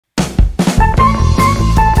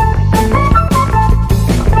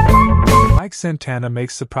Mike Santana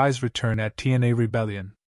makes surprise return at TNA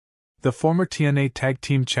Rebellion. The former TNA Tag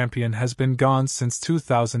Team Champion has been gone since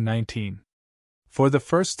 2019. For the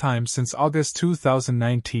first time since August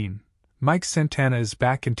 2019, Mike Santana is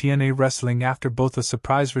back in TNA Wrestling after both a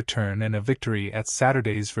surprise return and a victory at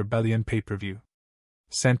Saturday's Rebellion pay-per-view.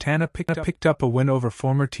 Santana picked up a win over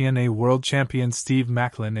former TNA World Champion Steve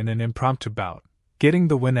Maclin in an impromptu bout, getting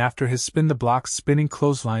the win after his spin-the-block spinning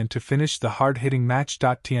clothesline to finish the hard-hitting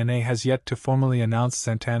match.TNA has yet to formally announce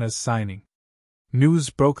Santana's signing.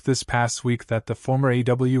 News broke this past week that the former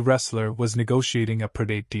AEW wrestler was negotiating a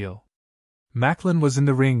per-date deal. Maclin was in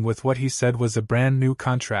the ring with what he said was a brand new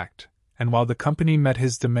contract, and while the company met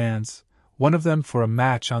his demands, one of them for a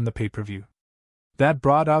match on the pay-per-view. That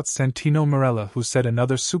brought out Santino Marella, who said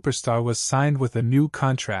another superstar was signed with a new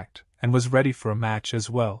contract and was ready for a match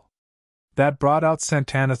as well. That brought out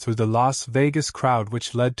Santana through the Las Vegas crowd,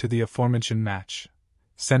 which led to the aforementioned match.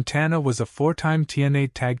 Santana was a four-time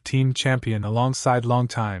TNA Tag Team Champion alongside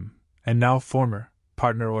longtime, and now former,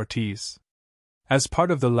 partner Ortiz. As part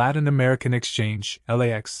of the Latin American Exchange,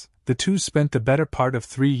 LAX, the two spent the better part of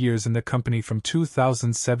 3 years in the company from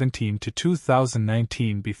 2017 to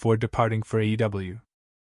 2019 before departing for AEW.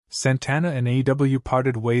 Santana and AEW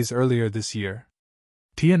parted ways earlier this year.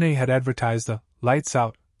 TNA had advertised a "lights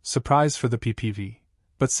out" surprise for the PPV,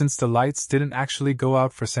 but since the lights didn't actually go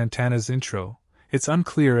out for Santana's intro, it's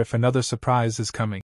unclear if another surprise is coming.